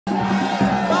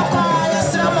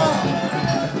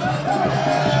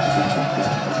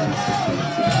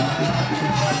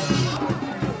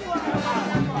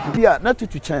bia na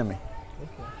Tutu chen me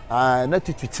na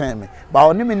Tutu chen me ba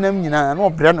oni me nam nyina na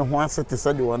obre ne ho asete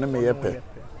se de woni me yepe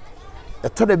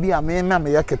eto da bia me ma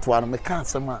me yaketwa no me ka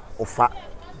asema ofa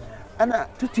ana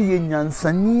Tutu ye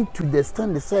nyansani to the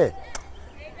stand say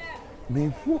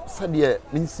me hu sade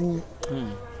me nsi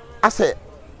ase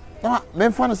na me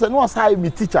mfa say no say me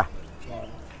teacher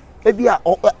e bia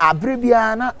abre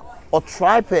bia na o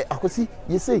try pe akosi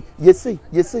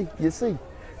yesei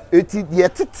eti ye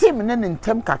tete me ne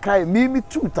ntem kakra me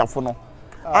tu Tafo no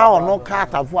a ono ka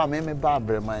Tafo a me ba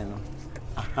abreman no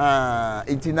aha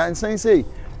eti na nsan sei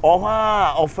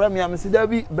oha ofra me am sida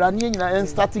bi branie nyina en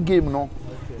start game no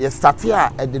ye start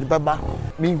a e de baba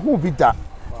me hu bi da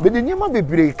be de nyama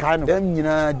bebre ka no em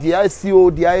nyina dia sio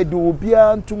dia de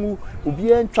obia ntumu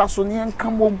obia ntwa so ne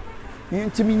enkamom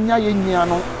ntimi nya ye nyia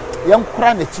no ye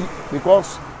nkora na chi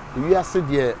because we are said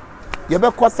ye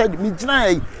be ko said me gina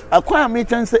yi akwa me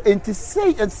ten say enti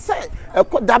say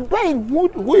that bain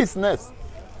who is next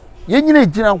ye nyina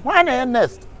gina why na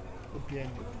next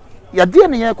ya de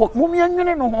ne ye ko mum ye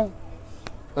nwene no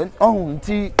ho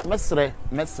nti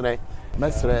mesre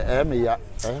me ya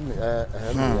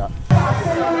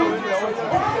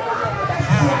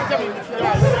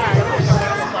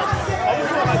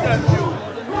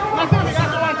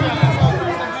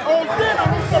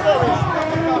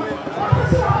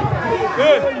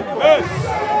Hey!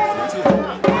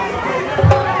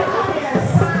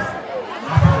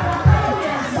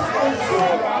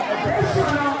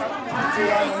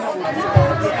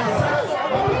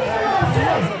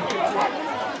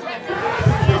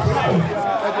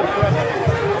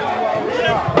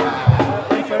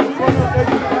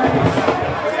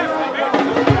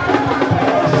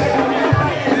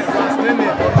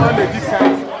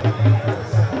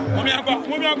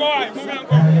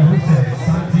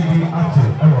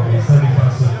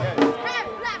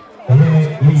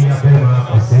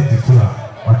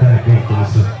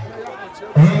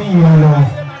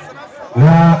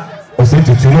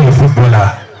 Tutu footballer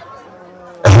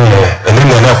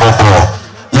na boko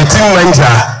yetim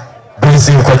manja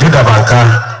bisi ko juda banka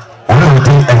wona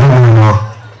odi ehunu no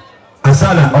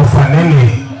asala of Ras Nene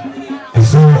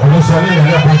so also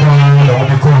na boko na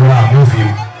odi ko ra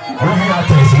movie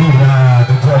artist ni na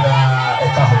the corner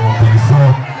ekaho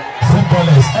before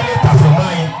footballers any Tafo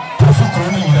mine Tafo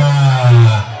kroni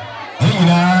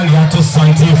na ya to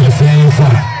santi fefe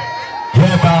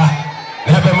yeba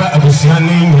Nebema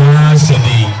abusiani na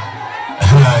sedi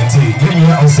nti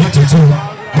yenya ose Tutu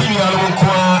mimi alo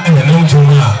kwa ene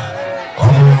njuma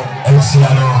omo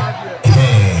ensiano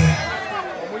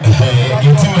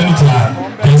yeti manager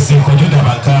pensi ko juda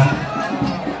banka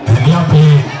eni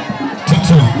ape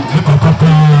Tutu le papa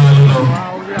lo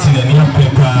ti eni ape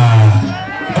pa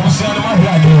abusiani ma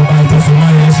hia de ba Tafo ma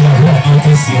yesi hia de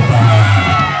kesi pa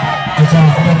aka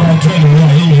oba train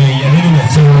ni ya ni na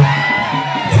tiro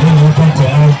eni ni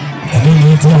konkomo eni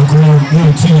ni ti akoro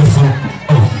ni ti yefo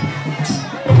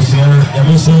Obusiana ya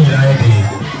me say ya dey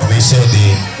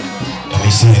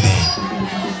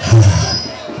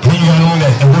you know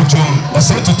that e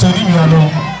say Tutu ni you know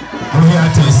movie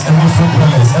artists and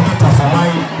footballers every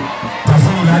performing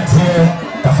perform that here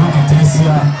Tafo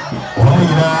Kitesia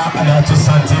omoyina ana to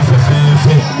santi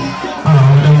fefe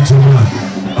wona njuma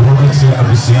abogochi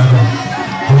abusiano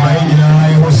omoyina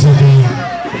I was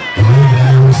saying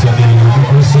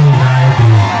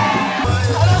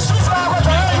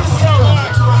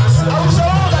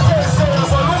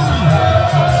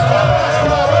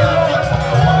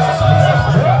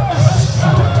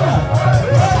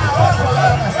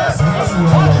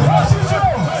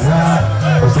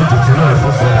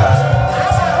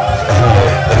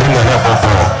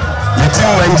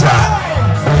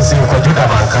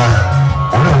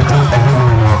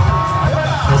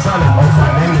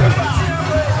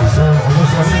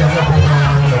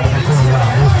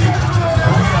so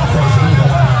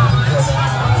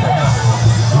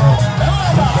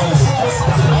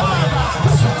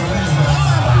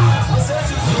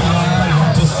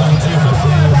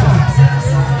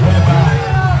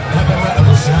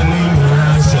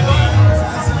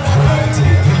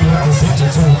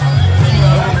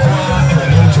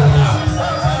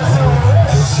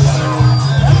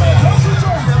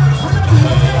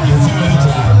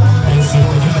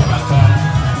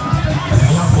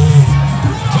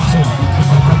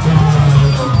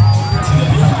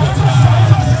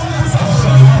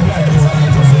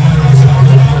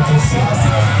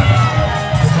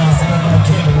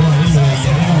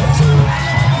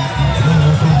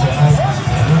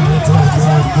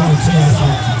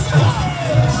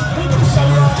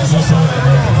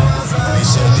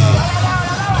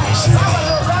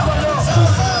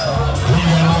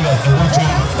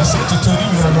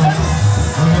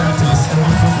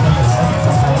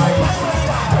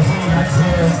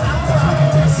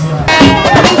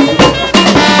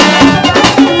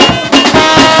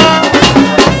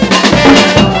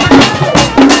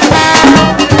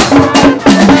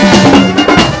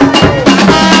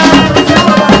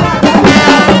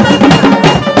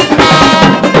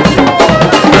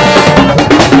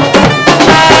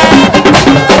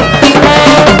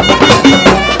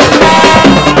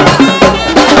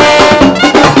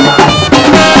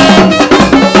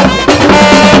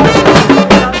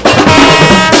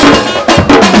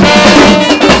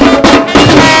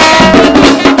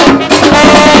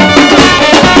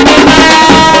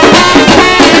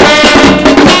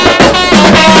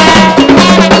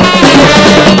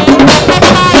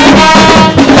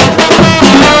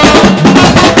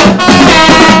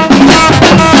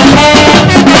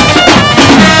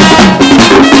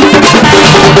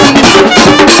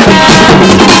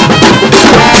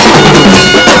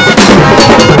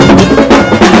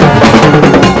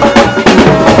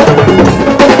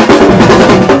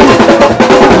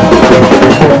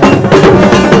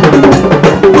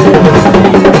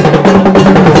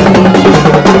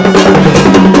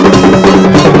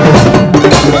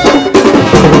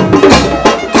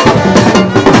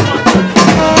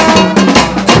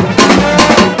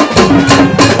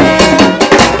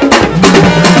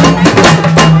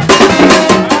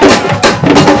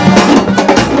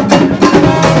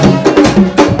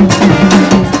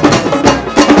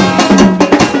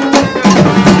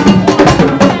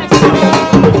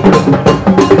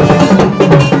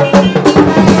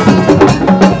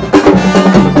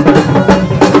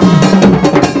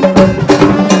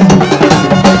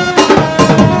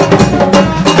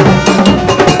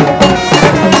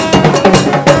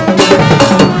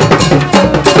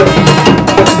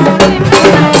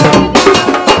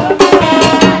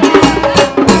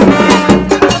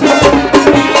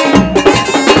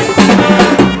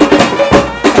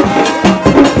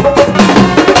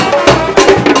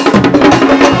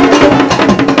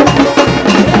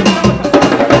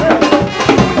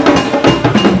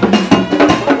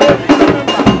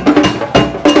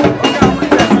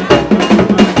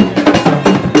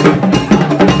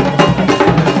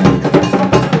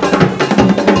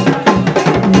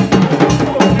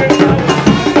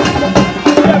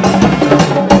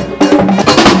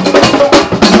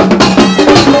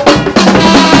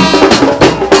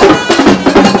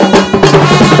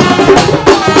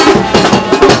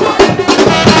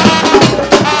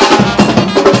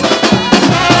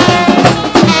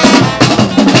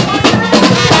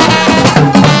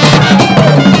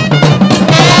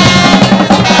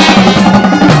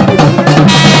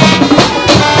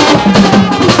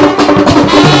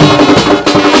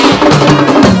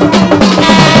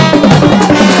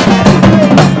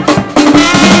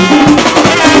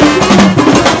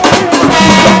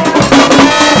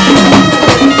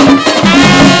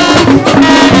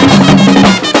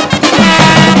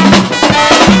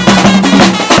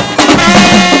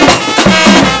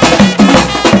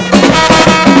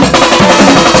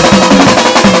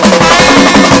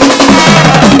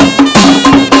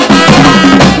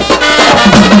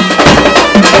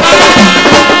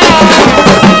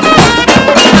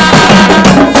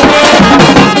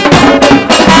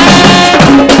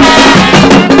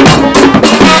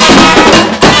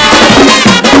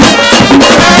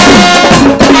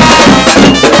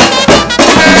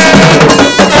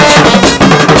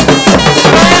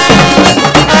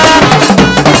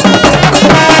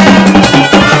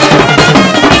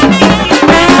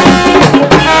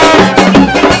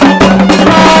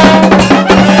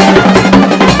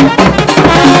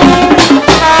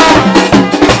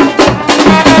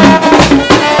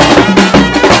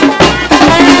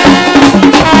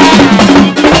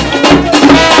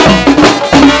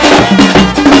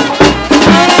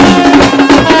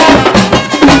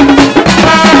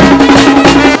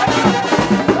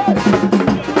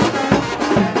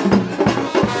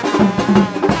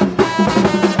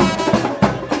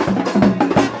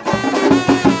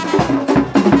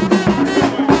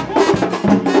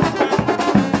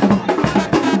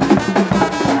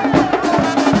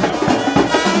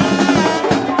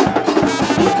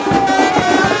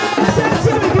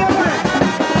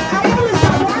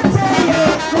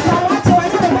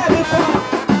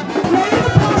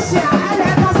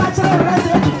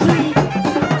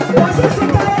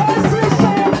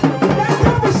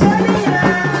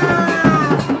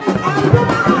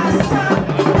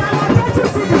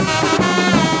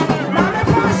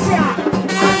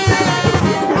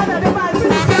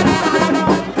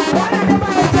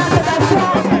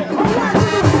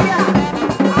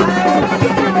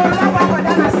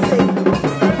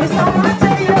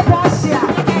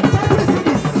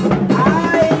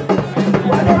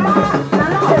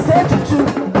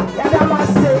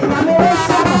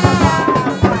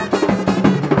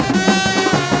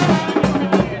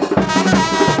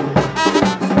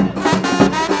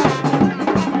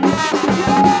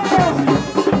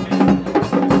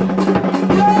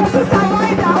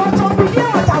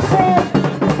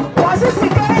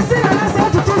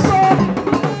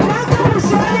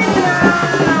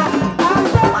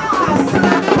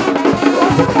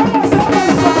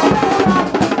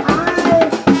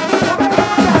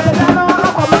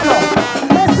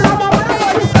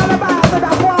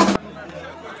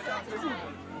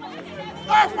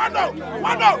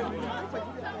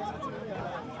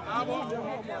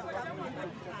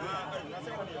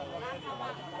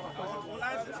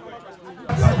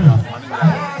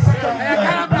no